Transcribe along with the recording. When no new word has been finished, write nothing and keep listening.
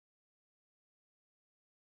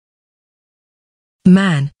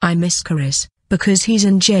Man, I miss Coris, because he's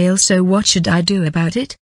in jail, so what should I do about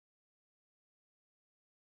it?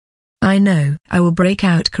 I know, I will break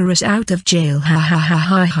out Coris out of jail, ha ha ha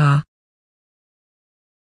ha ha.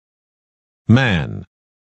 Man.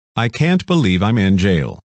 I can't believe I'm in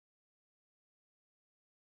jail.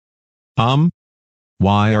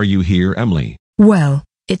 Why are you here, Emily? Well,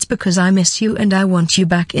 it's because I miss you and I want you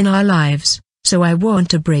back in our lives, so I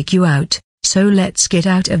want to break you out, so let's get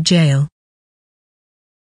out of jail.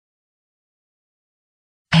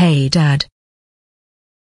 Hey Dad.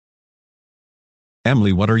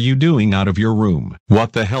 Emily, what are you doing out of your room?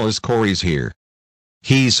 What the hell is Coris here?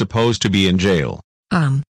 He's supposed to be in jail.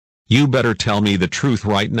 You better tell me the truth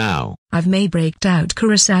right now. I've breaked out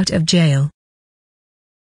Coris out of jail.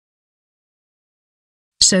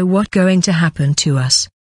 So what going to happen to us?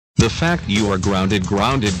 The fact you are grounded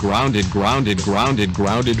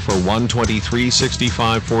for 123,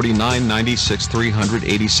 65, 49, 96,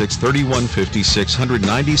 386, 31, 50,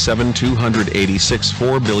 697, 286,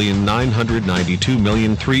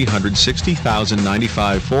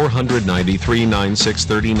 4,992,360,095, 493, 96,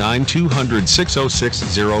 39, 206,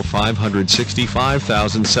 060,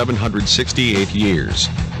 565,768 years.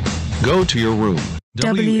 Go to your room.